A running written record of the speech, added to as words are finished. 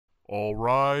All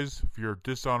rise for your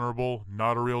dishonorable,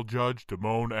 not a real judge,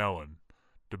 Damone Allen.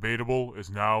 Debatable is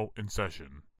now in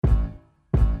session.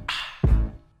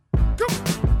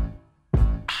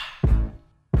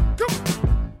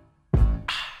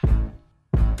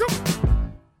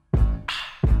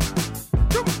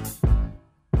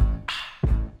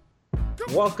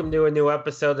 Welcome to a new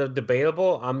episode of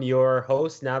Debatable. I'm your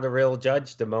host, not a real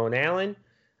judge, Damone Allen.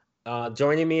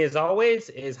 Joining me as always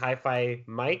is Hi-Fi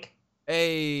Mike.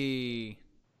 Hey.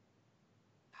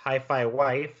 Hi-Fi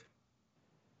Wife.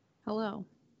 Hello.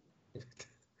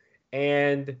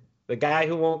 And the guy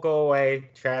who won't go away,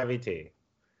 Travvy T.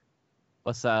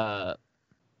 What's up?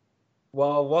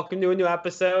 Well, welcome to a new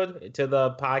episode to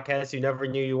the podcast you never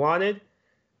knew you wanted.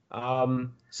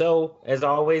 So, as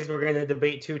always, we're going to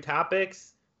debate two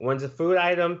topics. One's a food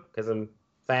item, because I'm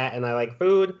fat and I like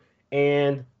food,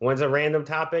 and one's a random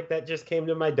topic that just came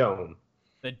to my dome.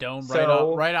 The dome,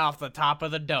 So- right off the top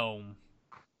of the dome.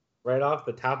 Right off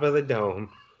the top of the dome.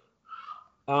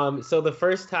 So the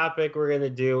first topic we're going to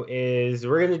do is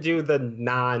we're going to do the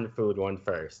non-food one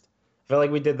first. I feel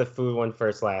like we did the food one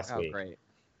first last week. Great.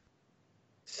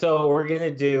 So we're going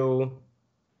to do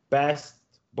best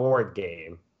board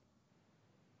game.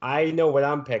 I know what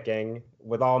I'm picking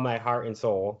with all my heart and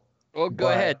soul. Well, go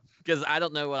But- ahead, because I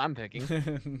don't know what I'm picking.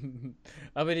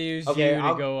 I'm gonna use Okay, you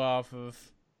to go off of.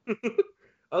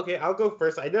 Okay, I'll go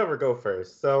first. I never go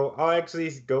first. So I'll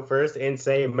actually go first and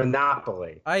say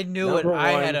Monopoly. I knew Number it.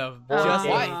 I one. had a Just-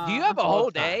 Why? Do you have a all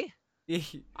whole time. day?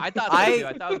 I thought I so, too.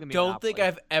 I thought it was gonna be don't think Monopoly.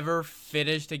 I've ever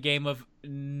finished a game of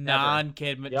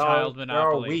non-kid Y'all child are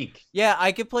Monopoly. weak. Yeah,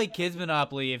 I could play Kids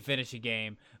Monopoly and finish a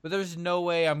game, but there's no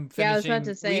way I'm finishing. Yeah, I was about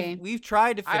to say. We've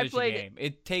tried to I finish played- a game.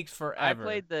 It takes I forever.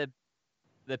 played the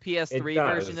PS3 It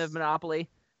does. version of Monopoly,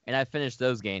 and I finished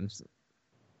those games.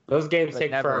 Those games But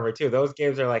take never. forever too. Those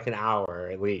games are like an hour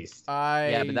at least.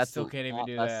 I But that's still a can't even lot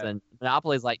do less that. than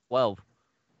Monopoly's like 12.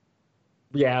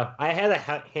 Yeah, I had a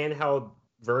handheld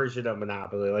version of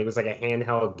Monopoly. Like it was like a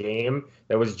handheld game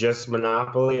that was just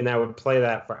Monopoly, and I would play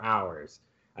that for hours.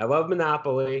 I love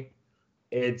Monopoly.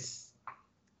 I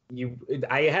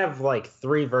have like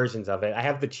 3 versions of it. I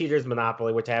have the Cheaters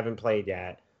Monopoly, which I haven't played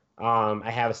yet. I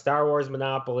have a Star Wars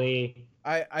Monopoly.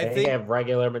 I think have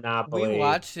regular Monopoly. we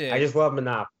watched it. I just love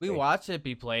Monopoly. We watched it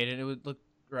be played, and it would look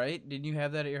right. Didn't you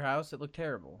have that at your house? It looked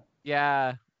terrible.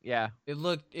 Yeah. It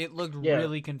looked Yeah.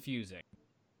 really confusing.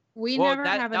 We Well, never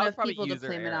that have was enough probably people to user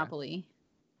play error. Monopoly.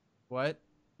 What?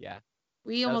 Yeah.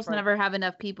 We That was almost probably- never have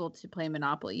enough people to play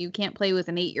Monopoly. You can't play with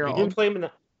an You 8-year-old. can play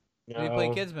Monopoly. We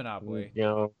play Kids Monopoly.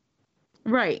 No.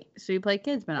 Right. So you play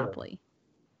Kids Monopoly.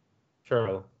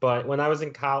 True. But when I was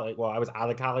in college, well, I was out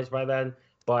of college by then,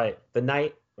 but the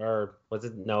night, or was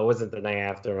it? No, it wasn't the night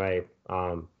after my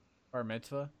Bar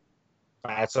mitzvah.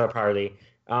 bachelor party.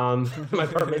 My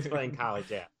bar mitzvah in college,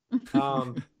 yeah.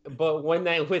 But one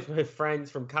night with my friends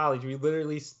from college, we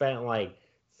literally spent like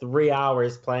 3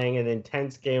 hours playing an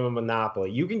intense game of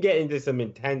Monopoly. You can get into some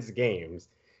intense games.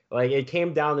 Like it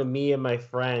came down to me and my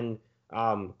friend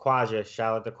Quaja.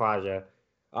 Shout out to Quaja.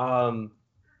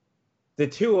 The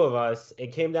two of us.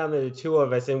 It came down to the two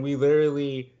of us, and we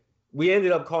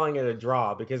ended up calling it a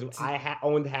draw because I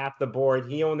owned half the board,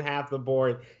 he owned half the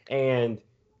board, and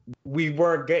we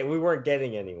weren't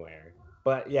getting anywhere.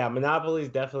 But yeah, Monopoly is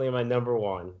definitely my number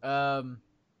one.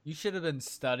 You should have been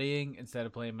studying instead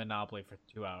of playing Monopoly for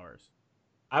 2 hours.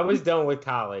 I was done with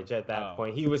college at that Oh.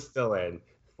 point. He was still in.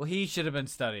 Well, he should have been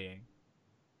studying.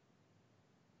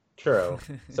 True.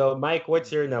 So, Mike,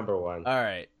 what's your number one? All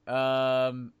right.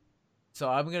 So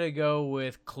I'm gonna go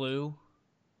with Clue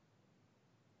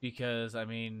because I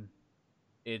mean,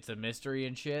 it's a mystery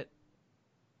and shit.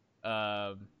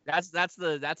 That's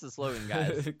the slogan,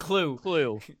 guys. Clue.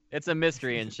 Clue. It's a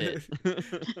mystery and shit.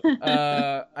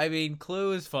 I mean,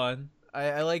 Clue is fun.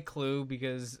 I like Clue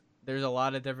because there's a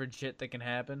lot of different shit that can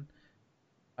happen.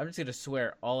 I'm just gonna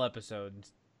swear all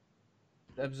episodes.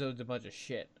 The episode's a bunch of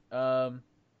shit.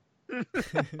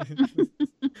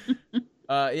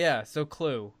 Yeah, so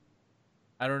Clue.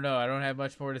 I don't know. I don't have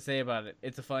much more to say about it.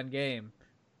 It's a fun game.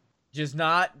 Just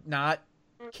not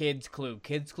Kids Clue.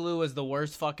 Kids Clue was the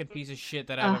worst fucking piece of shit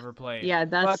that I've Ugh, ever played. Yeah,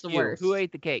 that's Fuck the you. worst. Who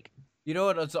ate the cake? You know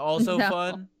what's also No.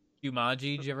 fun?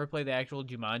 Jumanji. Did you ever play the actual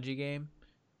Jumanji game?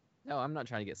 No, I'm not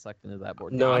trying to get sucked into that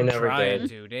board. No, I I'm never trying did.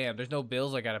 to. Damn, there's no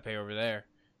bills I gotta pay over there.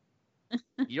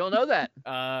 You don't know that.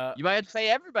 You might have to pay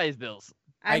everybody's bills.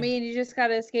 I I- mean, you just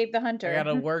gotta escape the hunter. I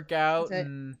gotta work out That's it.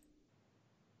 and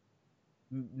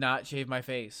not shave my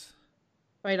face.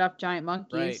 Fight off giant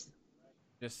monkeys. Right.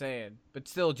 Just saying. But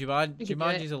still, We could do it.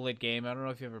 Jumanji's a lit game. I don't know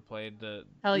if you ever played the.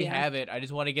 Hell we yeah. have it. I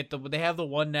just want to get the. They have the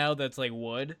one now that's like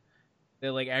wood.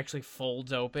 that like actually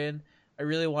folds open. I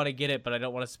really want to get it, but I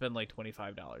don't want to spend like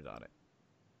 $25 on it.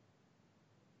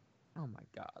 Oh my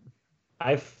god.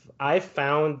 I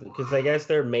found, because I guess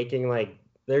they're making like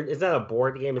it's not a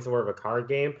board game, it's more of a card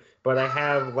game. But I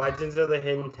have Legends of the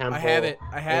Hidden Temple. I have it.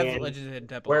 I have and Legends of the Hidden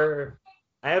Temple. Where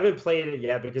I haven't played it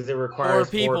yet because it requires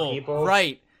four people.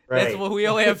 Right. That's what we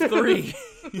only have 3.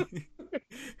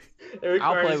 It requires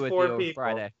I'll play with 4 you people.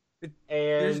 Friday.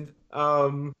 And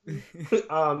I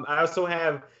also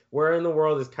have Where in the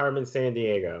World is Carmen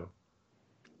Sandiego?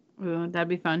 Ooh, that'd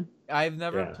be fun. I've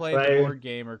never played the board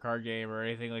game or card game or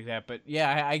anything like that, but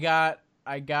yeah, I got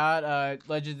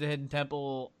Legends of the Hidden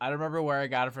Temple. I don't remember where I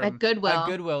got it from. At Goodwill. At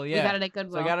Goodwill, yeah. We got it at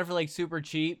Goodwill. So I got it for like super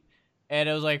cheap, and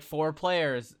it was like 4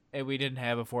 players, and we didn't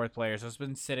have a 4th player, so it's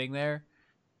been sitting there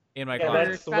in my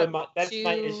closet. That's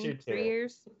my issue too. 3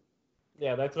 years.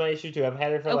 Yeah, that's my issue too. I've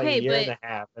had it for like a year and a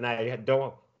half, and I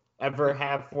don't ever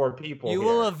have 4 people. You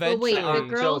will eventually. But wait,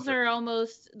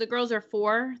 the girls are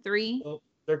 4, 3. Well,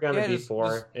 they're gonna be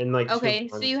 4 in like. Okay,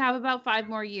 so you have about 5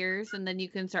 more years, and then you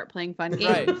can start playing fun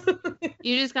games. Right.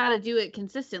 You just got to do it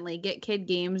consistently. Get kid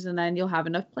games, and then you'll have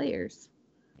enough players.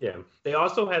 Yeah, they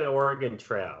also had Oregon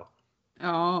Trail.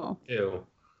 Oh. Too.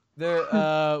 There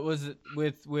was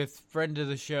with friend of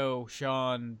the show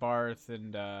Sean Barth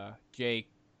and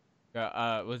Jake.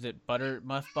 Was it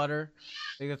Muff Butter?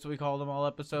 I think that's what we called them all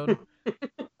episode.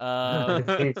 I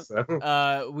think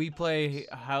so. We play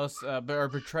House or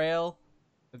Betrayal.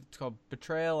 It's called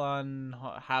Betrayal on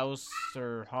House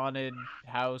or Haunted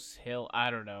House Hill.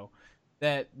 I don't know.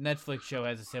 That Netflix show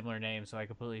has a similar name, so I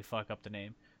completely fuck up the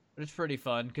name. But it's pretty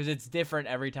fun because it's different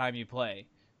every time you play.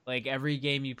 Like every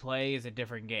game you play is a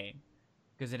different game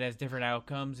because it has different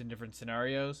outcomes and different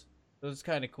scenarios. So it's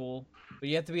kind of cool. But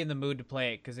you have to be in the mood to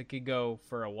play it because it could go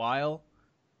for a while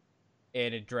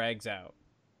and it drags out.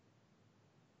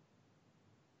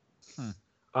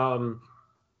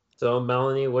 So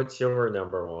Melanie, what's your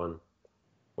number 1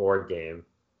 board game?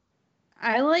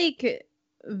 I like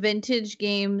vintage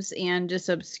games and just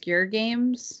obscure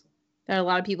games that a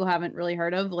lot of people haven't really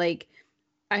heard of. Like,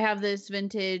 I have this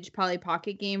vintage Polly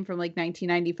Pocket game from like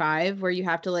 1995 where you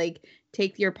have to like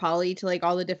take your Polly to like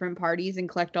all the different parties and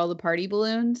collect all the party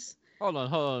balloons. Hold on.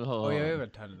 Oh yeah, we have a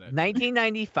ton of that.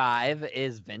 1995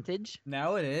 is vintage?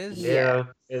 Now it is. Yeah,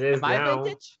 it is Am I now.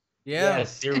 vintage? Yeah.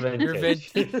 Yes, you're vintage. You're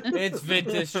vintage. It's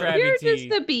vintage Travvy You're T.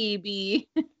 just a BB.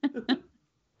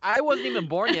 I wasn't even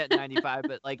born yet in 95,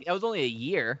 but like it was only a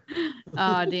year.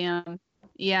 Oh, damn.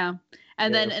 Yeah.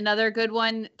 And then another good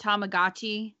one,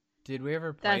 Tamagotchi. Did we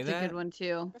ever play that? That's a good one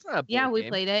too. That's not a board Yeah, we game.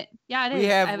 played it. Yeah, it is. We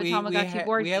have, I have a Tamagotchi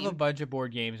board we game. have a bunch of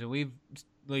board games, and we've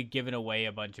like given away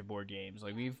a bunch of board games.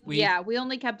 Like we we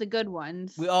only kept the good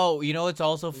ones. you know what's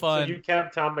also fun? So you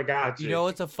kept Tamagotchi. You know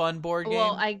what's a fun board game?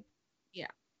 Well,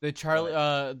 the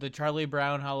Charlie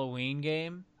Brown Halloween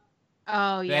game.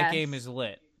 Oh yeah. That game is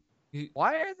lit.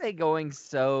 Why are they going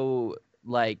so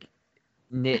like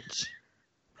niche?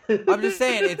 I'm just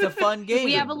saying it's a fun game.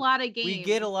 We have a lot of games. We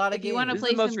get a lot of if games. You want to This play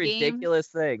is the most some ridiculous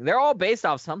thing. They're all based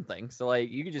off something, so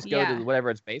like you can just go to whatever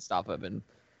it's based off of and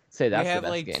say that's we have the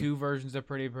best like game. 2 versions of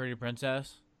Pretty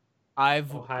Princess.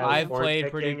 I've board played picking,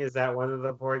 Pretty. Is that one of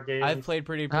the board games? I've played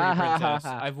Pretty Princess.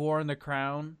 I've worn the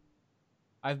crown.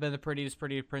 I've been the prettiest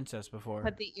princess before.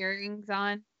 Put the earrings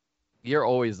on. You're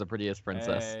always the prettiest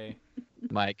princess, Hey.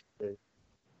 Mike.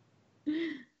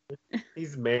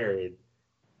 He's married.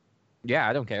 Yeah,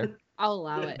 I don't care. I'll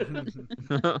allow it.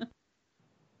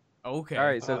 Okay. All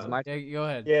right, so it's my. Go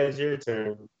ahead. Yeah, it's your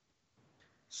turn.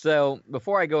 So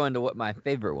before I go into what my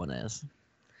favorite one is,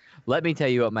 let me tell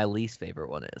you what my least favorite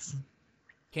one is.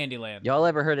 Candyland. Y'all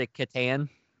ever heard of Catan?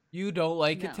 You don't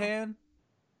like No. Catan?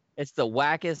 It's the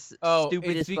wackest, Oh,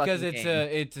 stupidest it's because fucking it's game.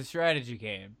 it's a strategy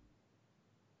game.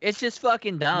 It's just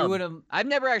fucking You dumb. would've- I've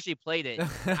never actually played it. I've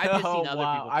just Oh, seen other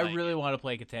wow. people I playing really it. want to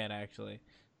play Catan actually.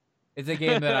 It's a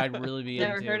game that I'd really be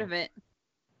Never into. heard of it.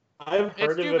 I've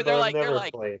heard of stupid. it, They're but like- I've they're never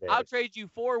like, played it. I'll trade you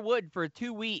 4 wood for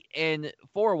 2 wheat and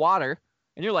 4 water.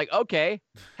 And you're like, okay,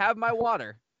 have my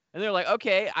water. And they're like,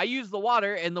 okay, I use the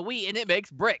water and the wheat and it makes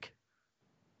brick.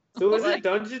 So is like- it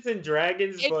Dungeons and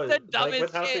Dragons, It's but the like dumbest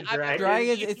without shit the I've ever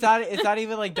dragons? Dragons. It's not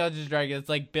even like Dungeons and Dragons. It's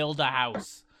like build a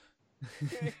house.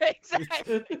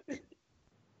 Exactly.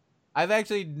 I've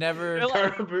actually never.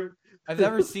 Carpenter- I've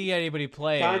never seen anybody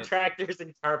play it. Contractors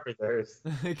and Carpenters.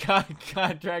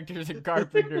 Contractors and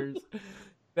Carpenters.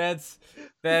 That's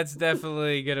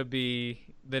definitely gonna be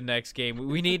the next game.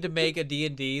 We need to make a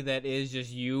D&D that is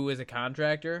just you as a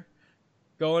contractor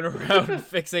going around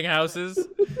fixing houses.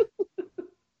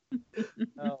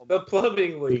 The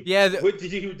plumbing leak. Yeah, What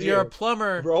did you do? you're a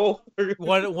plumber. Roll.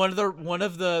 One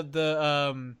of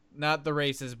the not the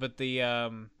races, but the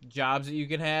jobs that you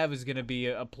can have is gonna be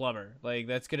a plumber. Like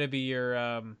that's gonna be your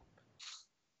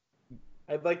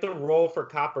I'd like to roll for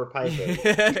copper piping.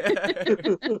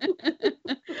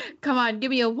 Come on, give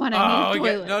me a 1. I need a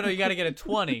toilet. no, you gotta get a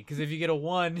 20 because if you get a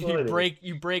 1, 20.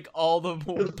 you break all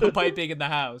the piping in the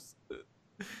house.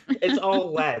 It's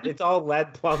all lead. It's all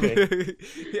lead plumbing.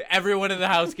 Everyone in the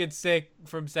house gets sick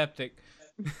from septic.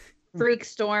 Freak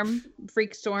storm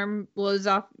blows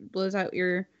out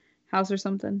your house or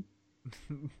something.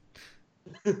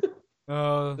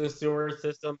 The sewer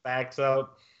system backs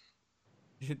up.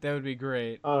 That would be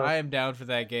great. I am down for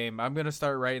that game. I'm gonna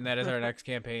start writing that as our next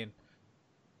campaign.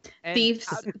 And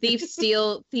Thief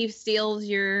steals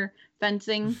your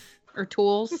fencing or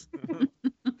tools.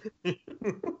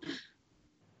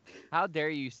 How dare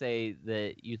you say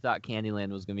that you thought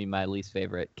Candyland was going to be my least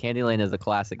favorite? Candyland is a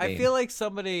classic game. I feel like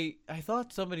I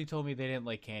thought somebody told me they didn't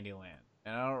like Candyland,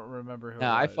 and I don't remember who. No,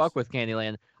 it was. I fuck with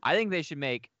Candyland. I think they should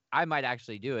make. I might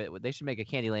actually do it. They should make a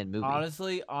Candyland movie.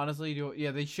 Honestly,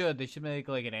 yeah, they should. They should make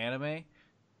like an anime,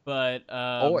 but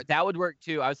or that would work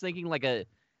too. I was thinking like it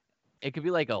could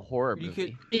be like a horror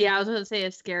movie. Yeah, I was gonna say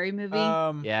a scary movie.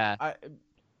 Yeah,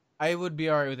 I would be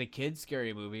alright with a kid's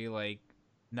scary movie, like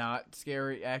not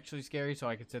scary, actually scary, so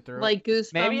I could sit through it. Like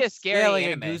Goosebumps. maybe a scary like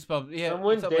anime. a Goosebumps. Yeah,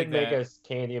 Someone something did like make that.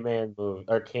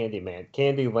 a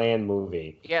Candyland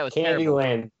movie. Yeah, it was terrible.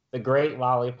 Candyland, The Great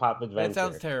Lollipop Adventure. That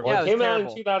sounds terrible. Well, Yeah, it it was came out in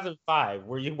terrible. 2005.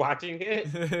 Were you watching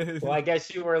it? Well, I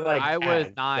guess you were like I was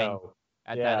 10, 9 so,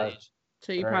 at yeah. that age.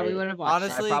 So you Right. probably would have watched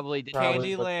Honestly, I probably did.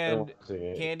 Probably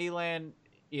Candyland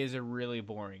is a really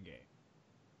boring game.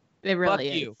 it. It really Fuck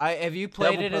is. you. Have you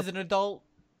played Double it as an adult?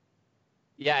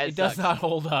 Yeah, It does sucks. not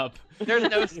hold up. There's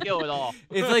no skill at all.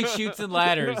 It's like Chutes and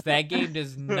Ladders. That game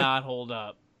does not hold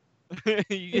up.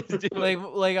 You just do it.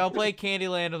 Like I'll play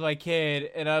Candyland with my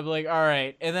kid, and I'm like, all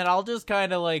right, and then I'll just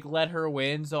kind of like let her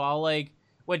win. So I'll like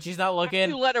when she's not How do you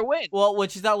looking. let her win. Well, when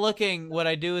she's not looking, what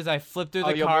I do is I flip through the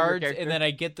you'll move your cards, character? and then I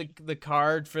get the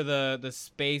card for the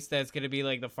space that's gonna be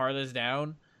like the farthest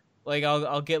down. Like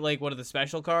I'll get like one of the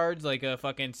special cards, like a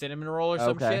fucking cinnamon roll or some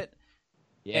Okay. shit.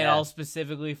 Yeah. And I'll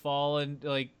specifically fall and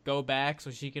like go back so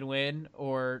she can win,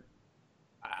 or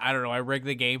I don't know. I rig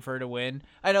the game for her to win.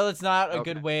 I know that's not a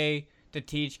Okay. good way to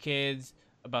teach kids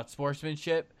about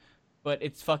sportsmanship, but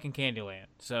it's fucking Candyland.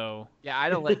 So Yeah, I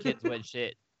don't let kids win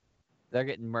shit. They're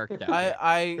getting murked out.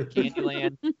 I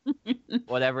Candyland,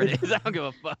 whatever it is, I don't give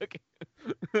a fuck.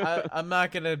 I'm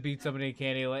not gonna beat somebody in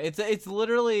Candyland. It's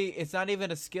literally it's not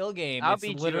even a skill game. I'll It's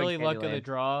beat you in literally luck of the Candyland.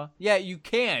 draw. Yeah, you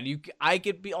can. I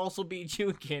could also beat you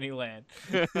in Candyland.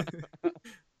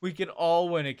 We can all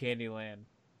win at Candyland.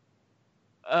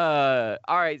 All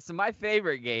right. So my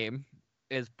favorite game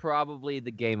is probably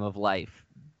the game of life.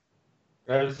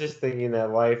 I was just thinking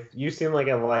that life. You seem like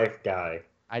a life guy.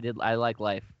 I like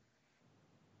life.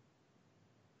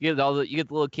 You get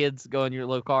the little kids go in your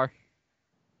little car.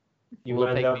 You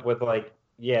Little end up pygmy. with like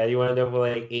you end up with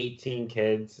like 18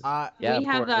 kids. Yeah, we of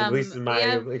have course. At least in my we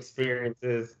have,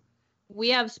 experiences. we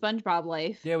have SpongeBob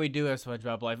Life. Yeah, we do have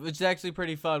SpongeBob Life, which is actually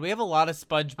pretty fun. We have a lot of I've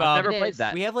SpongeBob. never It played is.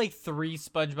 that. We have like 3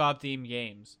 SpongeBob themed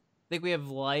games. I think we have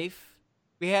Life.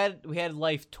 We had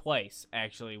Life twice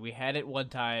actually. We had it one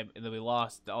time and then we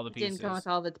lost all the pieces. Didn't come with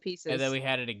all the pieces. And then we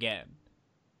had it again.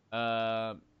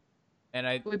 And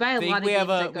I We buy a think lot of we have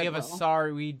games a at we have a Goodwill.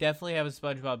 sorry. We definitely have a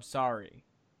SpongeBob Sorry,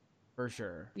 for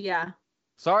sure. Yeah.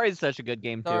 Sorry is such a good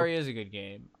game too. Sorry is a good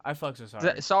game. I fucks with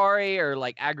Sorry. Sorry or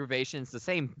like aggravation. It's the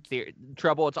same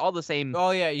trouble. It's all the same.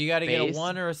 Oh yeah, you got to get a Base.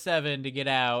 1 or a 7 to get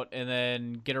out, and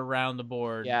then get around the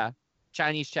board. Yeah.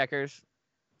 Chinese checkers,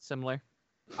 similar.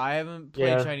 I haven't played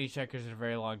Yeah. Chinese checkers in a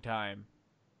very long time.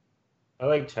 I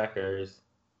like checkers.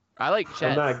 I like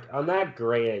chess. I'm not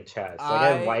great at chess. Like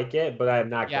I I- like it, but I'm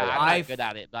not Yeah, good I'm at not I've- good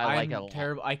at it, but I like it a lot.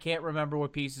 terrible. I can't remember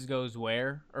what pieces goes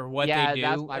where or what Yeah, they do.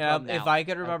 that's my And problem if now. I could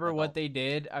That's remember my what fault. they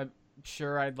did, I'm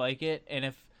sure I'd like it. And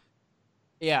if,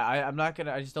 yeah, I'm not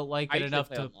gonna. I just don't like I it usually enough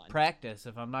play to online. practice.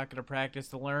 If I'm not gonna practice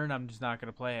to learn, I'm just not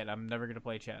gonna play it. I'm never gonna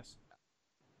play chess.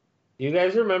 Do you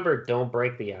guys remember Don't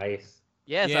Break the Ice?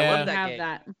 Yes, I Yeah. love We that have game.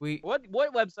 that. We. What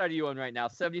website are you on right now?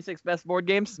 76 best board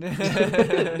games?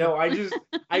 No, I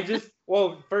just.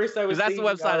 Well, first I was. Because that's the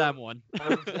thinking website of- I'm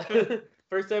on.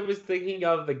 First, I was thinking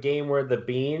of the game where the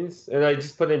beans, and I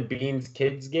just put in beans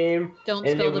kids game, Don't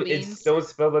and spill the it's beans. don't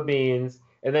spill the beans.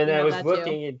 And then We I have was that too.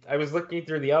 looking, I was looking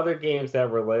through the other games that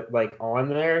were like on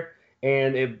there,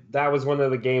 and that was one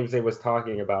of the games they was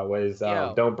talking about was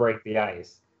Yo. Don't Break the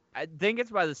Ice. I think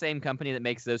it's by the same company that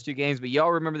makes those two games, but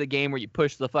y'all remember the game where you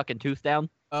push the fucking tooth down?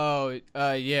 Oh,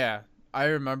 yeah, I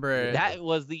remember it. That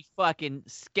was the fucking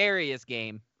scariest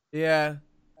game. Yeah,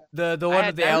 The I one had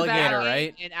with the never alligator, that,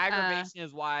 right? And aggravation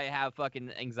is why I have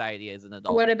fucking anxiety as an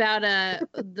adult. What about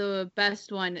the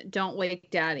best one? Don't Wake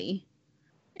Daddy.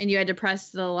 And you had to press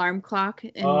the alarm clock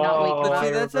and not wake him But I see,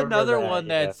 up. that's remember another that, one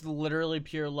yeah. that's literally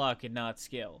pure luck and not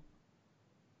skill.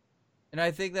 And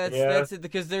I think that's Yeah. that's it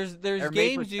because there's They're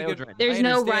made for games you could. children. There's I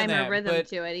no understand rhyme or that, rhythm but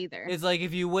to it either. it's like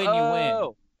if you win, you win.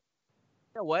 You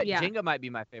know what? Yeah. Jenga might be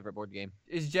my favorite board game.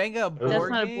 Is Jenga a board That's game?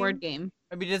 not a board game.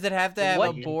 I mean, does it have to have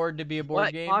What- a board to be a board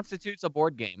What game? constitutes a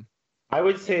board game? I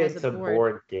would say was it's a a board.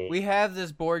 board game. We have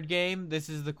this board game. This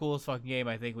is the coolest fucking game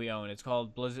I think we own. It's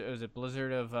called Blizzard. Is it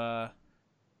Blizzard of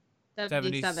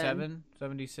 77,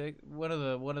 76? One of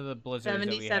the Blizzards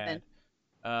that we had.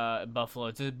 77. Buffalo.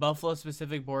 It's a Buffalo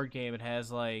specific board game. It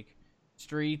has like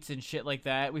streets and shit like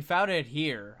that. We found it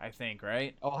here, I think,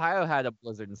 right? Ohio had a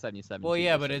Blizzard in 77. Well, too,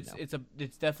 yeah, just but so you know.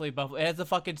 it's definitely Buffalo. It has the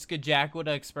fucking Skajakwada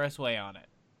Expressway on it.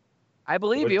 I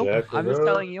believe With you. Jack I'm just Rivera?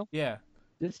 telling you. Yeah,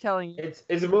 Just telling you.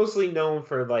 It's mostly known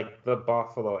for like the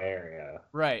Buffalo area.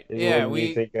 right. Is Yeah, when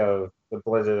you think of the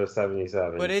Blizzard of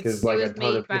 '77. But it's- 'cause, like It a was ton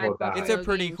of made by people Buffalo. died. It's a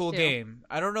pretty games, cool too. game.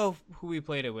 I don't know who we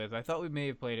played it with. I thought we may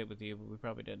have played it with you, but we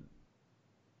probably didn't.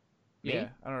 Me? Yeah,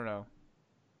 I don't know.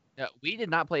 No, we did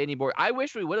not play any board. I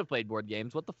wish we would have played board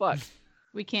games. What the fuck?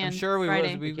 We can. I'm sure we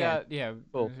Friday. would. We've We can. got yeah.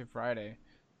 Cool. It's Friday.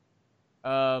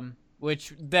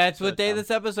 Which that's what day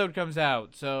this episode comes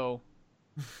out. So.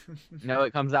 No,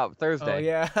 it comes out Oh Thursday.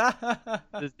 yeah.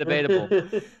 It's debatable.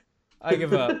 I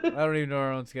give up. I don't even know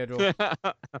our own schedule.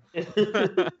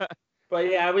 But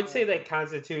yeah, I would say that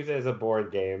constitutes as a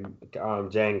board game,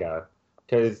 Jenga,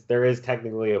 because there is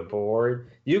technically a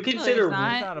board. You there's consider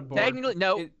not. It's not a board. Technically,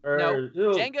 no. It- No.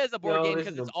 no, Jenga is a board no, game this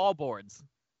because is it's a- all boards.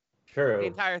 The true,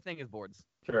 entire thing is boards.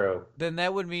 true. Then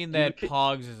that would mean You that could-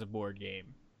 Pogs is a board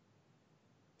game.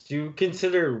 Do you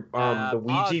consider the Pogs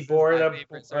Ouija is board my a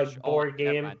favorite search- board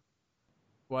Never game? mind.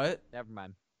 What? Never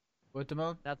mind. What,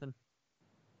 Damone? Nothing.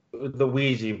 The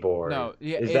Ouija board. No,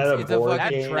 yeah, Is it's, that a it's a board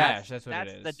fucking game? trash. That's what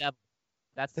That's it the is. devil.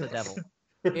 That's the devil.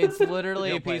 It's literally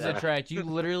a Don't play piece of that. trash. You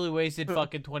literally wasted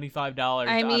fucking $25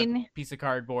 I on mean, a piece of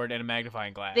cardboard and a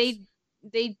magnifying glass.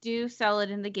 they do sell it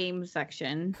in the game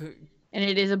section, and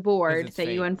it is a board it's that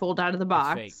you fake. unfold out of the It's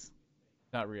box. fake.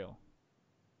 Not real.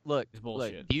 Look, It's look.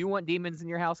 bullshit. Do you want demons in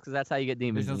your house? Because that's how you get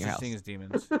demons There's no in your such house. thing as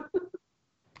demons.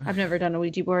 I've never done a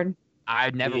Ouija board.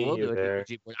 I never Me will do either.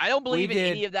 it. I don't believe in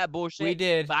did. any of that bullshit. We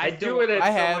did. But I I do it at I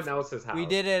someone have. else's house. We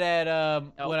did it at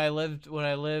No. when I lived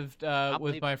with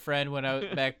believe- my friend when I was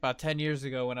back about 10 years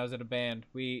ago when I was in a band.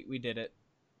 We did it.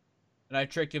 And I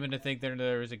tricked him into thinking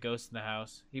there was a ghost in the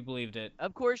house. He believed it.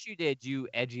 Of course you did, you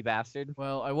edgy bastard.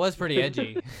 Well, I was pretty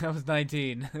edgy. I was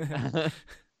 19.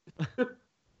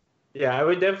 Yeah, I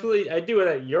would definitely. I do it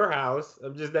at your house.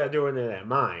 I'm just not doing it at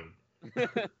mine.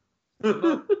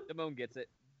 Damone gets it.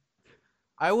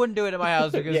 I wouldn't do it at my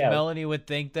house because Yeah. Melanie would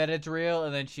think that it's real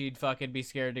and then she'd fucking be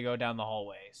scared to go down the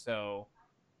hallway. So,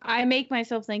 I make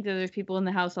myself think that there's people in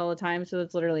the house all the time, so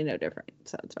it's literally no different.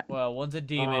 So it's fine. well, one's a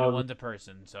demon, one's a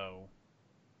person. So,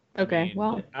 Okay, mean,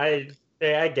 well, I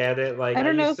get it. Like I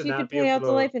don't know used if to you not could be pay able out the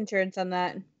to- life insurance on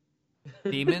that.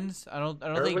 demons? I don't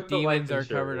Or think with the life demons are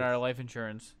covered in insurance. our life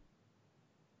insurance.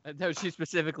 No, she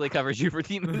specifically covers you for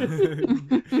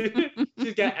demons.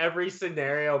 She's got every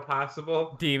scenario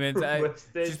possible. Demons.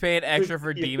 listed. She's paying extra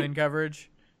for demon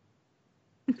coverage.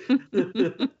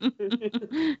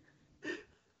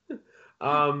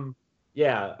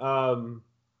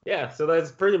 Yeah, so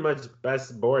that's pretty much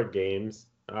best board games.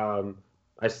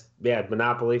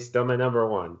 Monopoly still my number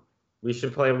one. We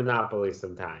should play Monopoly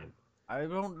sometime. I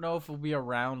don't know if we'll be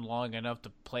around long enough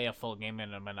to play a full game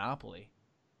in a Monopoly.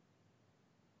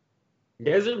 You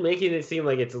guys are making it seem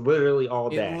like it's literally all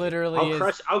day. It literally I'll is.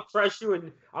 crush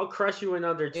you in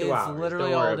under 2 It's hours.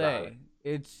 literally Don't worry all about day.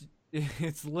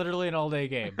 It's literally an all day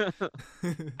game.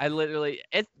 I don't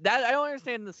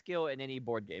understand the skill in any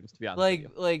board games, to be honest with you.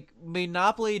 like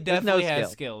Monopoly There's no definitely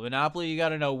has skill. skill. Monopoly, you got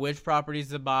to know which properties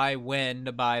to buy, when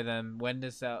to buy them, when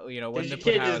to sell. it. When 'Cause to you put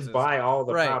can't houses. just buy all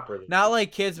the Right. property. Not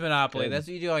like Kids Monopoly. Good. That's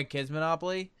what you do on Kids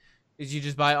Monopoly. Is you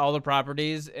just buy all the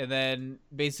properties, and then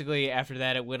basically after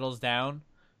that it whittles down.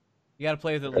 You got to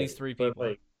play with at least 3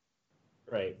 people.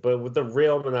 But with the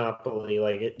real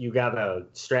Monopoly, you gotta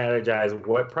strategize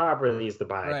what properties to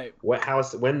buy, Right. what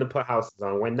house, when to put houses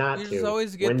on, when not You to, just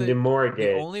always get when the to mortgage.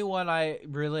 The only one I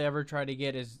really ever try to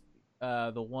get is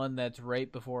the one that's right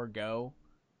before go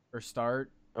or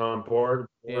start. Boardwalk,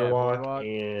 Boardwalk.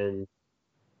 and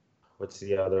what's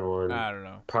the other one? I don't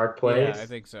know. Park Place. Yeah, I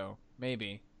think so.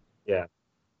 Maybe.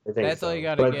 I think That's all so. you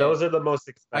gotta But get. those are the most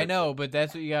expensive. I know, but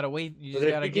that's what you gotta wait. You just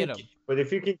gotta get them. But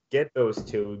if you can get those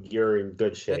two, you're in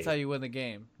good shape. That's how you win the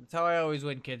game. That's how I always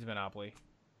win Kids Monopoly.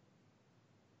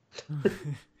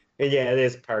 And yeah, it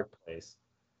is Park Place.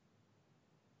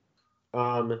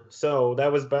 So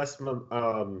that was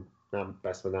not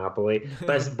best Monopoly,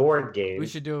 best board game. We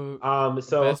should do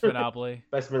So best Monopoly.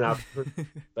 best Monopoly,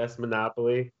 best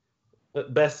Monopoly,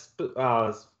 best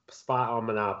spot on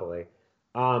Monopoly.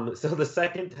 So the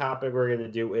second topic we're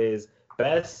gonna do is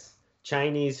best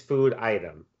Chinese food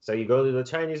item. So you go to the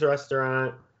Chinese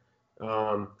restaurant,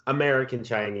 American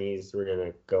Chinese. We're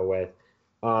gonna go with.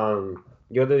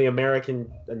 You go to the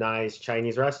Americanized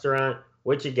Chinese restaurant.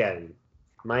 What you getting,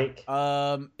 Mike?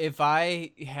 If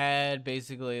I had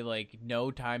basically like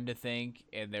no time to think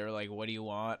and they were like, "What do you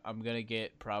want?" I'm gonna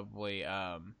get probably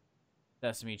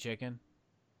sesame chicken.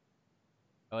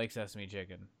 I like sesame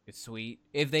chicken. It's sweet.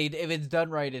 If it's done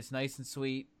right, it's nice and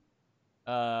sweet.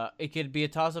 It could be a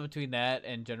toss up between that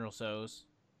and General Tso's.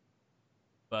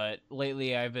 But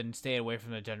lately, I've been staying away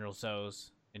from the General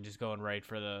Tso's and just going right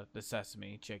for the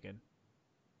sesame chicken.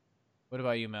 What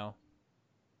about you, Mel?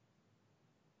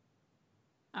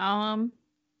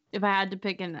 If I had to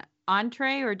pick an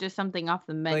entree or just something off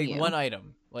the menu. Like one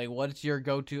item. Like what's your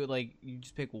go-to? Like you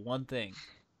just pick one thing.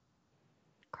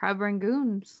 Crab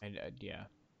rangoons. Yeah,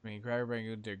 I mean crab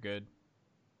rangoons are good,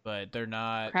 but they're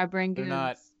not. Crab rangoons. They're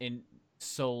not in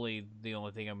solely the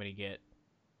only thing I'm gonna get.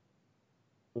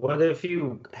 What if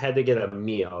you had to get a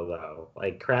meal though?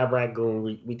 Like crab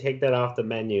ragoon, we take that off the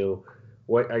menu.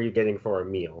 What are you getting for a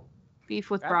meal? Beef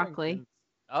with Crab broccoli. rangoons.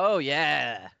 Oh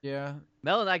yeah. Yeah.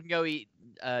 Mel and I can go eat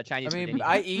Chinese I mean, food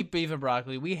I anytime. eat beef and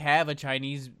broccoli. We have a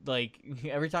Chinese, like,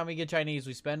 every time we get Chinese,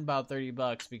 we spend about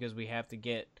 $30 because we have to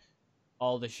get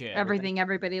all the shit. Everything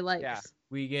everybody likes. Yeah.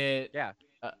 We get, Yeah.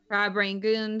 Crab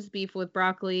rangoons, beef with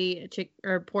broccoli,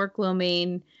 or pork lo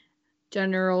mein,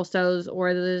 General Tso's,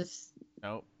 or this.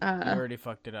 nope, we already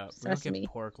fucked it up. We don't sesame. get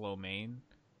pork lo mein.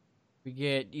 We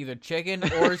get either chicken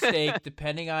or steak,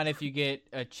 depending on if you get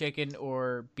a chicken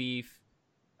or beef,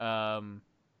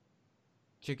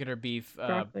 chicken or beef,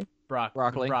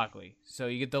 broccoli. So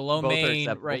you get the lo Both are mein,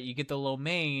 acceptable. right? You get the lo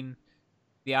mein,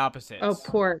 the opposite. Oh,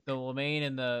 pork. The lo mein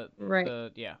and the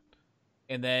Right. yeah,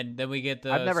 and then we get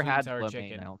the I've never sweet and had sour lo chicken.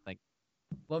 mein, I don't think.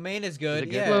 Lo mein is good. it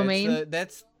good? Yeah, Lo it's mein?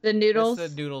 that's The noodles.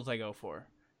 That's the noodles I go for,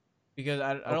 because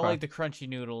I don't Okay. like the crunchy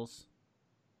noodles.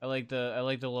 I like the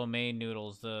lo mein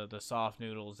noodles, the soft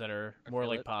noodles that are more feel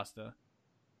like it. pasta.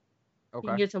 You can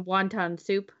Okay. get some wonton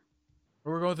soup.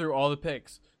 We're going through all the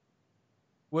picks.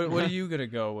 What are you gonna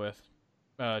go with,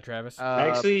 Travis?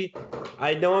 Actually,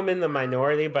 I know I'm in the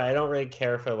minority, but I don't really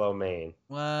care for lo mein.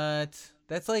 What?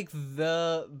 That's like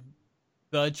the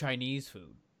Chinese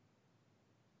food.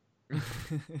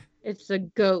 It's a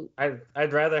goat.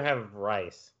 I'd rather have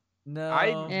rice. No,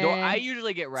 I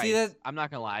usually get rice. See, that- I'm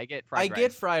not gonna lie, I get fried I rice.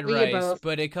 get fried We get rice, both.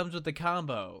 but it comes with the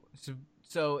combo.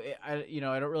 So I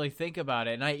don't really think about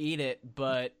it, and I eat it,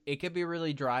 but it could be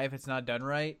really dry if it's not done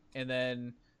right. And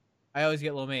then I always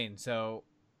get lo mein, so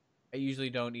I usually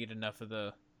don't eat enough of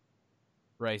the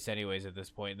rice anyways at this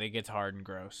point. It gets hard and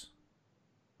gross.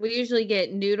 We usually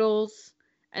get noodles,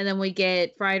 and then we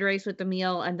get fried rice with the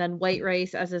meal, and then white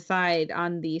rice as a side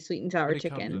on the sweet and sour But it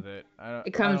chicken. comes with it.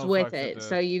 It comes I don't with fuck it, the-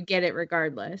 so you get it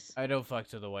regardless. I don't fuck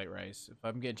to the white rice. If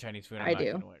I'm getting Chinese food, I'm I not do.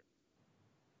 getting white.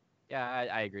 Yeah,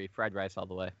 I agree. Fried rice all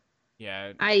the way.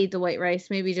 Yeah, I eat the white rice,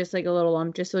 maybe just like a little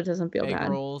lump, just so it doesn't feel egg bad.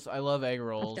 rolls. I love egg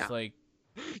rolls. out. Like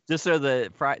Just so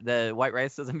the white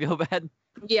rice doesn't feel bad.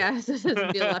 Yeah, so it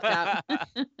doesn't feel left out. Yeah,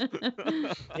 So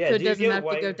do it you doesn't get have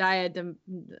to go white- die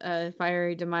a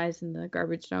fiery demise in the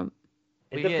garbage dump.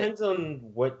 It We get- depends on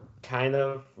what kind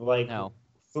of like No.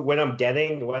 food, when I'm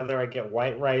getting, whether I get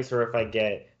white rice or if I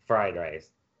get fried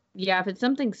rice. Yeah, if it's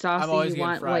something saucy, I'm always you getting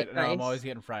want fried. white No, rice. I'm always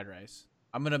getting fried rice.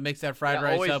 I'm gonna mix that fried Yeah,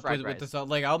 rice always up fried with the rice. sauce.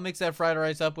 Like I'll mix that fried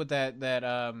rice up with that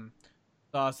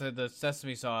sauce, the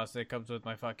sesame sauce that comes with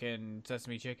my fucking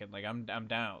sesame chicken. Like I'm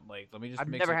down. Like let me just. I've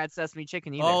mix never it. had sesame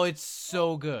chicken either. Oh, it's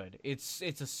so good. It's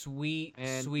a sweet,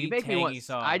 and sweet you make tangy me want.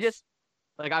 sauce. I just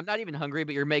like I'm not even hungry,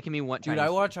 but you're making me want. Dude, Chinese I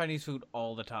want food. Chinese food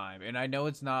all the time, and I know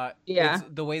it's not. Yeah.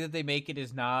 the way that they make it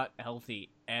is not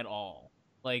healthy at all.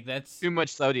 Like that's Too much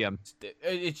sodium.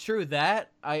 It's true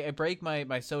that I break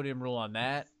my sodium rule on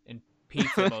that and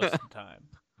pizza most of the time,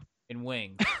 and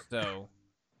wings. So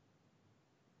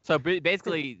So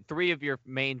basically, 3 of your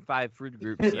main 5 food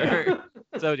groups Yeah.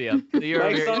 are sodium. So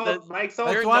Mike's all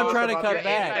that's talked why I'm trying to about cut your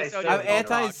back. anti-sodium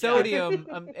I'm Sodium. anti-sodium.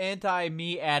 I'm anti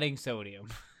me adding sodium.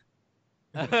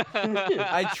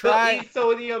 I try- They'll eat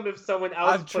sodium if someone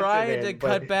else I'm puts trying it in, to but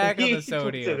cut back on he the puts it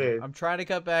sodium. in. I'm trying to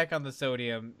cut back on the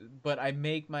sodium, but I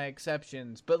make my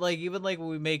exceptions. But like even like when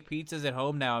we make pizzas at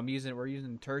home now, we're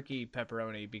using turkey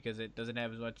pepperoni because it doesn't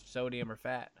have as much sodium or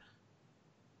fat.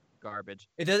 Garbage.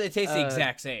 It tastes the Uh,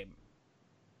 exact same.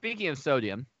 Speaking of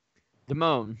sodium,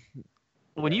 Damone,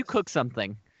 when you cook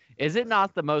something, is it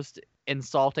not the most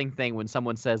insulting thing when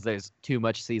someone says there's too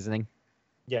much seasoning?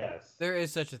 Yes. There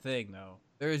is such a thing, though.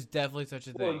 There is definitely such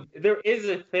a thing. Well, there is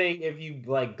a thing if you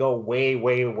like go way,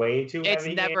 way, way too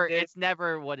heavy-handed. It's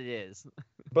never what it is.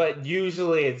 But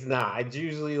usually it's not. It's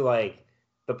usually like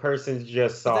the person's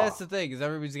just But soft. that's the thing, is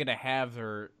everybody's gonna have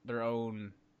their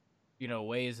own,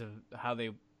 ways of how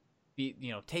they,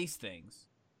 taste things.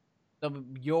 So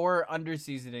your under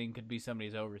seasoning could be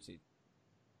somebody's over seasoning.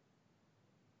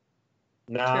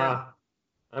 Nah.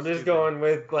 I'm just going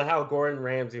with how Gordon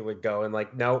Ramsay would go, and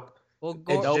like, nope. Well,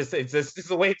 It's just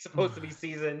the way it's supposed to be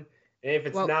seasoned. And if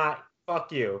it's not,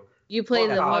 fuck you. You play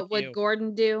Fuck the off. what would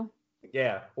Gordon do?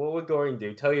 Yeah, what would Gordon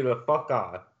do? Tell you to fuck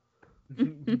off.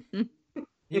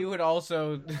 He would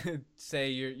also say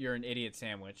you're an idiot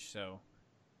sandwich. So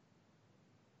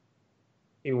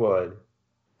He would.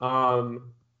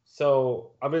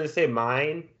 So I'm gonna say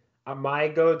mine. My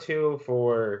go-to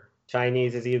for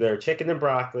Chinese is either chicken and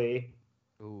broccoli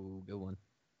Ooh, good one.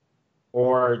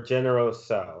 or General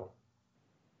So.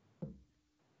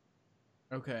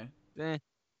 okay. That's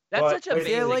But- such a but-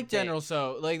 See, I basic like thing. General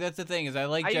So. Like that's the thing is I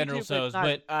like I do General too, but So's, it's not-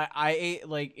 but I ate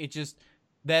like it just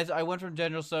I went from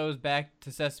General So's back to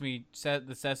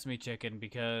the sesame chicken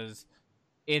because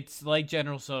it's like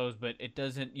General So's, but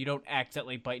you don't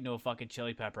accidentally bite into a fucking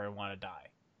chili pepper and want to die.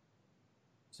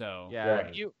 So Yeah.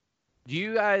 Right. Do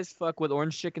you guys fuck with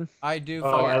orange chicken? I do.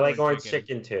 Oh, fuck I with like orange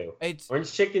chicken too. It's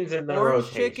Orange chicken's in the orange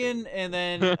rotation. chicken, and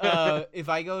then if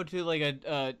I go to like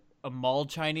a mall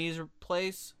Chinese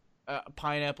place,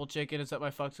 pineapple chicken is something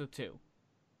I fucks with too.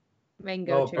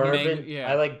 Mango Oh, chicken. bourbon. Mango-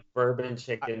 yeah. I like bourbon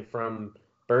chicken from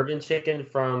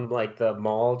like the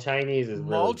mall Chinese is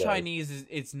Mall really good. Chinese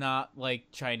it's not like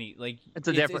Chinese, like It's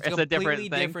a different completely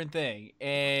thing. different thing,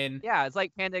 and Yeah, it's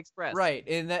like Panda Express. right,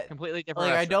 and that Completely different.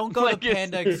 like I don't go restaurant. to Like,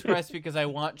 Panda Express because I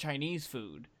want Chinese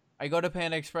food. I go to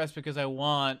Panda Express because I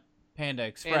want Panda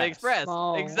Express. Panda Express.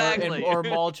 Mall. Exactly. or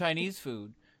mall Chinese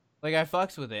food. Like I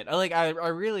fucks with it. I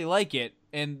really like it,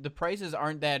 and the prices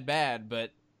aren't that bad.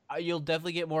 But you'll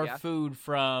definitely get more Yeah. food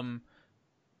from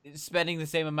spending the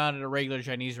same amount at a regular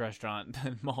Chinese restaurant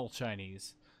than mall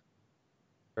Chinese.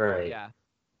 Right. Yeah.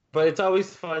 But it's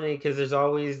always funny because there's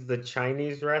always the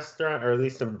Chinese restaurant, or at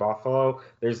least in Buffalo,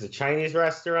 there's the Chinese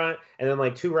restaurant, and then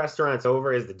like 2 restaurants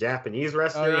over is the Japanese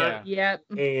restaurant. Yep.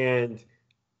 And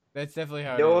That's definitely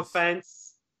how. no it is.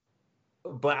 offense,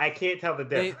 but I can't tell the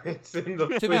difference in the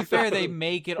To be food. fair, they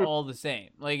make it all the same.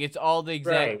 Like it's all the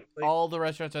exact. Right, like- all the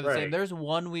restaurants are the same. right. There's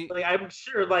one Like, I'm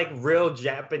sure like real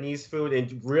Japanese food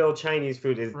and real Chinese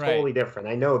food is Right. totally different.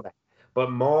 I know that. But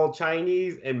mall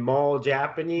Chinese and mall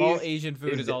Japanese, all Asian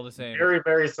food is all the same. very,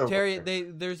 very similar.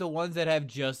 There's the ones that have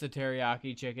just the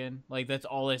teriyaki chicken. Like that's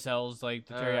all they sell is like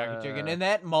the teriyaki chicken. Uh, And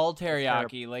that mall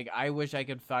teriyaki, like I wish I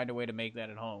could find a way to make that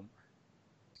at home.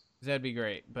 'Cause that'd be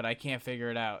great, but I can't figure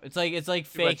it out. It's like Too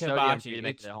fake much sodium for hibachi. you to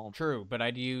make It's it at home. true, but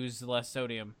I'd use less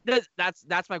sodium.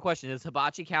 That's my question. Does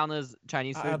hibachi count as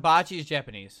Chinese food? Hibachi is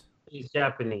Japanese. He's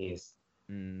Japanese.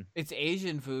 Mm. It's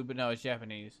Asian food, but no, it's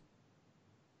Japanese.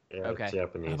 Yeah, Okay. it's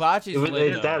Japanese. Hibachi's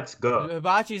lit, though. That's good.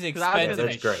 Hibachi's I was expensive gonna- as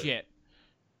That's great. shit.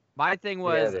 My thing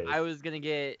was it is. I was gonna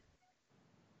get.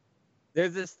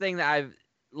 There's this thing that I've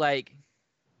like.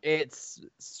 It's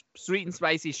sweet and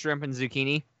spicy shrimp and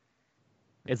zucchini.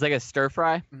 It's like a stir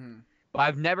fry, Mhm. but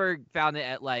I've never found it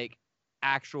at like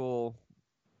actual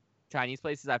Chinese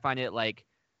places. I find it like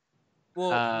Well,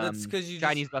 that's because you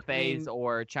Chinese just, buffets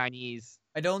or Chinese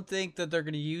I don't think that they're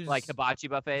gonna use like hibachi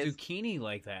buffets. zucchini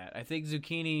like that. I think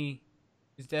zucchini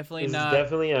is definitely It's not.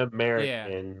 definitely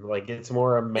American. Like it's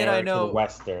more American know-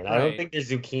 Western. I don't right. think there's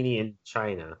zucchini in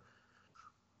China.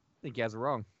 I think you guys are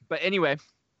wrong. But anyway,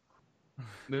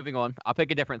 moving on. I'll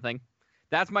pick a different thing.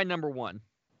 That's my number one.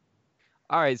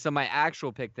 All right, so my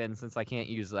actual pick then, since I can't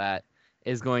use that,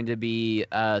 is going to be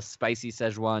spicy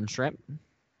Szechuan shrimp.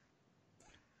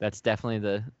 That's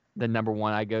definitely the number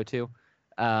one I go to.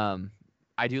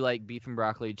 I do like beef and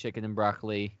broccoli, chicken and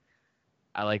broccoli.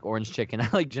 I like orange chicken. I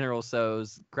like General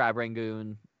Tso's, crab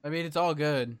rangoon. I mean, it's all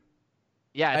good.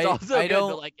 Yeah, it's I also good,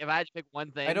 don't- but like if I had to pick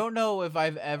one thing, I don't know if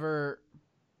I've ever.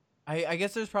 I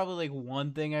guess there's probably like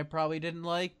one thing I probably didn't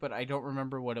like, but I don't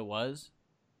remember what it was.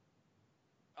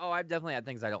 Oh, I've definitely had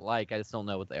things I don't like. I just don't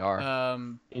know what they are.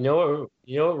 You know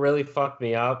what really fucked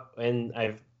me up? And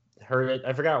I've heard it.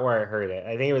 I forgot where I heard it.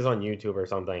 I think it was on YouTube or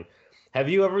something. Have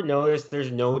you ever noticed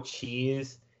there's no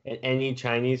cheese in any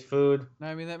Chinese food? No,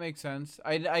 I mean that makes sense.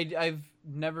 I've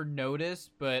never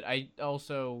noticed, but I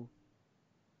also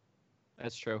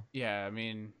That's true. yeah. I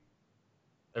mean,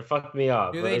 It fucked me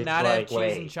up. do but they it's not like, have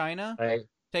cheese in wait, China?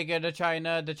 Take it to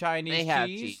China, the Chinese They have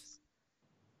cheese. cheese.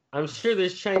 I'm sure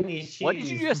there's Chinese cheese. What did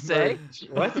you just say?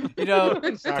 What? You know,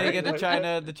 Sorry, take it to what?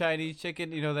 China, the Chinese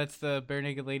chicken. You know, that's the Bare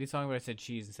Naked Lady song, but I said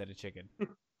cheese instead of chicken.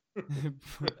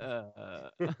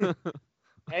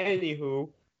 Anywho,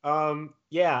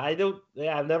 yeah,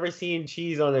 I've never seen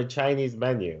cheese on a Chinese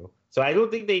menu, so I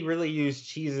don't think they really use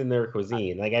cheese in their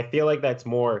cuisine. Like, I feel like that's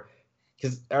more,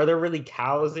 because are there really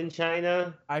cows in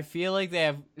China? I feel like they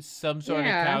have some sort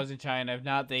Yeah. of cows in China. If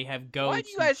not, they have goats. Why do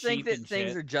you guys and think sheep that and things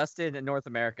shit. are just in North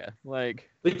America? Like,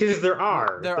 Because there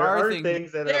are. There are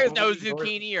things that there's are no only North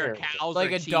zucchini or America. cows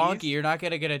like or a cheese. donkey? You're not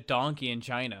gonna get a donkey in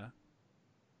China.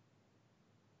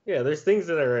 Yeah, there's things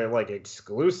that are like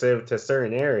exclusive to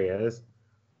certain areas.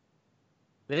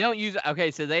 They don't use.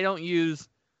 Okay, so they don't use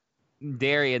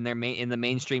dairy in the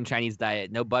mainstream Chinese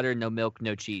diet. No butter, no milk,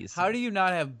 no cheese. How do you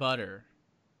not have butter?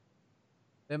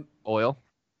 Oil?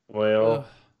 Well, Ugh,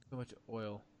 so much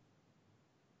oil.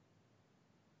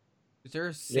 Is there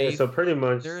a safe? yeah, so pretty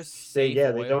much, there a they safe they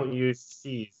oil? don't use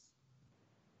cheese.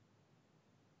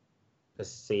 A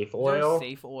safe Is there oil? a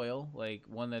safe oil, like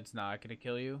one that's not gonna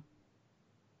kill you?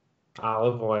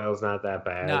 Olive oil's not that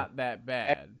bad. Not that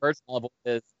bad. First level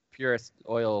is purest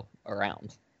oil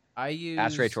around. I use.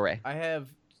 Ask Rachel Ray. I have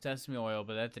sesame oil,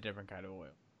 but that's a different kind of oil.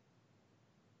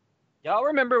 Y'all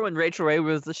remember when Rachel Ray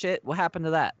was the shit? What happened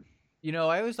to that? You know,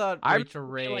 I always thought I Rachel feel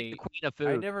Ray. like the queen of food.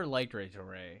 I never liked Rachel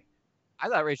Ray. I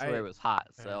thought Rachel I- Ray was hot,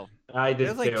 so I did It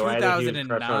was like too. I had a huge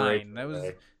crush on 2009. Rachel That was.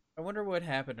 Ray. I wonder what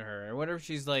happened to her. I wonder if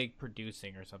she's like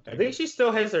producing or something. I think she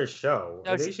still has her show.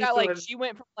 I no, think she got still like has- she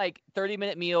went from like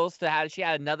 30-minute meals to she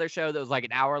had another show that was like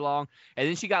an hour long, and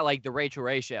then she got like the Rachel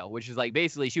Ray show, which is like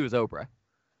basically she was Oprah.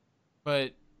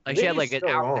 But Like I she had think like it's an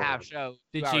still hour and a on. half show.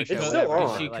 did 2-hour she show, It's cook? still whatever.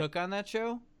 on. Did she Like, cook on that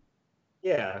show?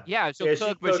 Yeah. yeah, she'll Yeah, she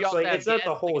cook, but she cooks, also like, has it's not the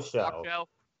guests, whole like, it's a talk show.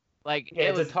 Like Yeah, it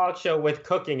it's was, a talk show with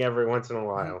cooking every once in a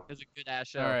while. it was a good ass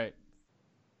show. All right.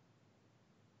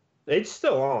 It's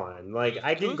still on. Like,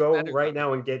 I can Who's go better right though?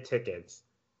 now and get tickets.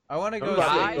 I want to I'm go. about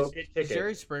Guys, to go get Is tickets.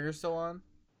 Jerry Springer still on?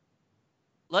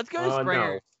 Let's go to No.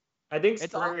 Springer's. I think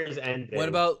It's all- Springer's ended. What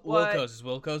about What? Wilco's? Is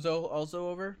Wilco's also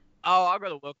over? Oh, I'll go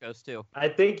to Wilco's too. I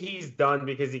think he's done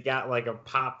because he got like a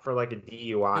pop for like a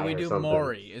DUI Can we or do something.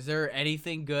 Maury? Is there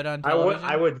anything good on I would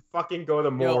television? fucking go to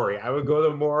Maury. I would go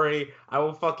to Maury. I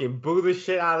will fucking boo the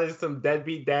shit out of some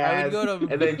deadbeat dad. I would go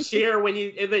to- and then cheer when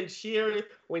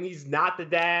he's not the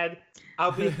dad.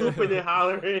 I'll be hooping and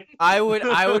hollering. I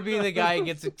would be the guy who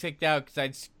gets kicked out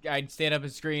because I'd stand up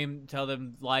and scream, tell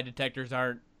them lie detectors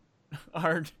aren't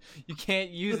you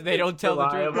can't use it. They don't tell the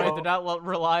truth. Right? Reliable. They're not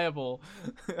reliable.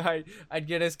 I'd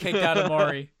get us kicked out of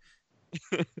Maury.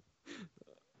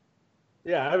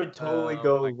 Yeah, I would totally Oh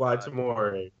go my watch God.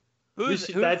 Maury. Who's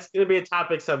That's gonna be a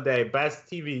topic someday. Best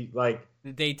TV like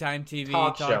The daytime TV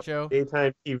talk show.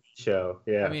 daytime TV show.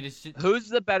 Yeah. I mean, it's just who's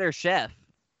the better chef?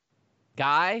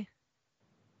 Guy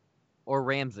or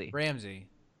Ramsay? Ramsey.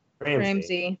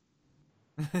 Ramsey.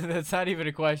 That's not even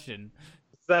a question.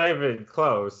 It's not even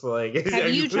close. Like,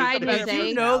 Have you tried better his Did you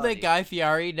eggs? know that Guy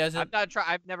Fieri doesn't? I've not tried.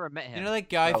 I've never met him. You know that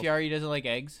Guy Oh. Fieri doesn't like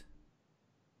eggs?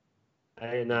 I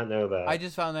did not know that. I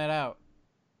just found that out.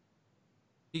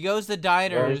 He goes to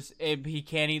diners and he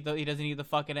can't eat he doesn't eat the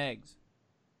fucking eggs.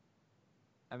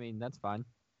 I mean, that's fine.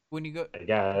 When you go I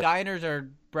guess. diners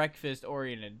are breakfast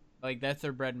oriented. Like that's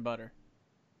their bread and butter.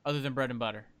 Other than bread and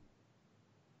butter.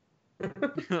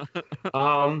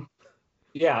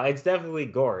 Yeah, it's definitely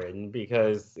Gordon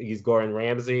because he's Gordon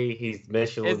Ramsay. He's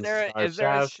Michelin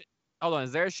star chef. Hold on,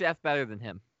 is there a chef better than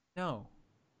him? No.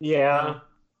 Yeah,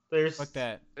 there's Fuck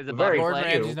that. Is it Very Bobby Gordon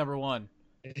Flay? few. Ramsay's number one.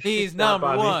 He's not number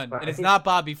Bobby one. Flay. And it's not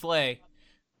Bobby Flay.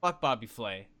 Fuck Bobby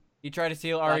Flay. He tried to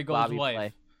steal Ari Fuck Gold's Bobby wife.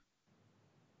 Flay.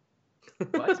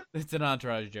 What? It's an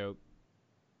entourage joke.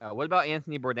 What about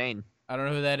Anthony Bourdain? I don't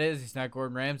know who that is. He's not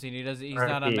Gordon Ramsay and he's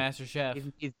R.I.P. not on Master Chef.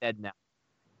 He's dead now.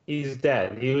 He's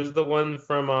dead. He was the one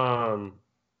from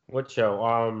what show?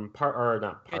 Not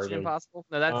Kitchen Pardon. Impossible?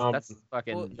 No, that's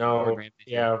fucking well, No, Gordon Ramsay.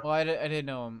 yeah, Well, I didn't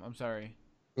know him. I'm sorry.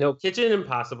 no. Kitchen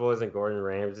Impossible isn't Gordon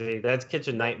Ramsay. That's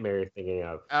Kitchen Nightmare you're thinking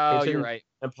of. Oh, Kitchen you're right.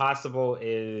 Impossible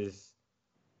is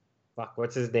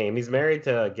what's his name? He's married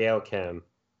to Gail Kim.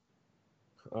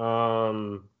 I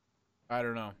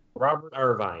don't know. Robert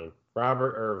Irvine.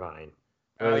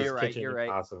 Oh, was you're right, Kitchen you're right.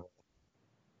 Impossible.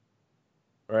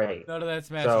 Right. None of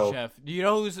that's Master So- Chef. Do you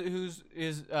know who's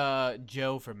is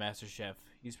Joe from Master Chef?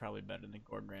 He's probably better than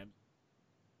Gordon Ramsay.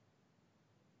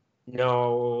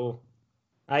 No,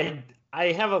 I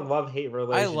have a love-hate I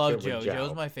relationship love with Joe. Joe.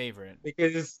 Joe's my favorite.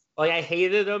 Because like I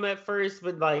hated him at first,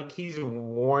 but like he's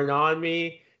worn on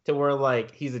me to where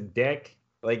like he's a dick.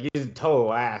 Like he's a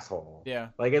total asshole. Yeah.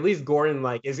 Like at least Gordon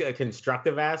like is a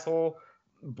constructive asshole.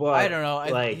 but I don't know.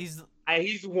 like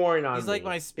He's worn on. he's like me.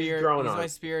 my spirit. grown He's on my me.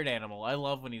 spirit animal. I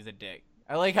love when he's a dick.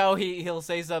 I like how he'll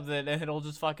say something and he'll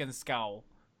just fucking scowl,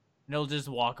 and he'll just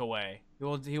walk away.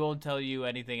 He won't tell you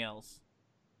anything else.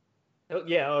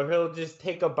 Yeah, or he'll just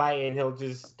take a bite and he'll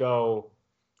just go,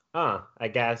 "Huh, I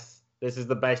guess this is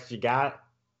the best you got.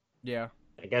 Yeah.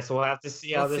 I guess we'll have to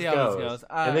see how Let's this see how goes." this goes.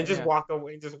 And then just Yeah. walk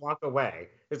away. Just walk away.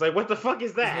 It's like, what the fuck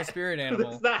is that? He's my spirit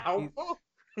animal. That's not helpful.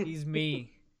 He's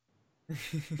me.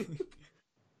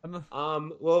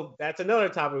 Well, that's another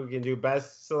topic we can do.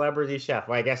 Best celebrity chef.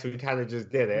 Well, I guess we kind of just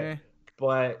did it, Eh,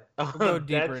 but we'll go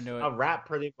deeper that's into it. a wrap,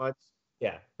 pretty much.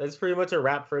 Yeah, that's pretty much a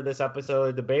wrap for this episode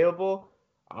of Debatable.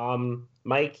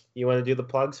 Mike, you want to do the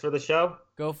plugs for the show?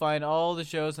 Go find all the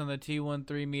shows on the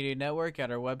T1three Media Network at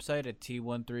our website at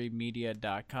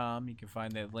T1threemedia.com. You can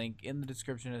find that link in the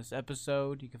description of this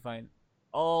episode. You can find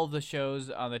all the shows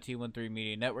on the T1three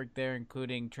Media Network there,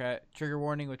 including Trigger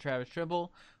Warning with Travis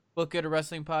Trimble, Book It, a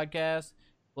Wrestling Podcast,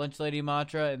 Lunch Lady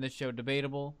Mantra, and this show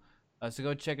Debatable. So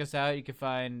go check us out. You can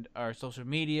find our social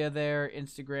media there,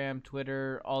 Instagram,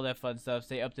 Twitter, all that fun stuff.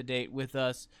 Stay up to date with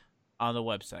us on the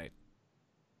website.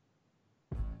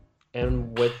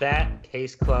 And with that,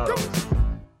 case closed.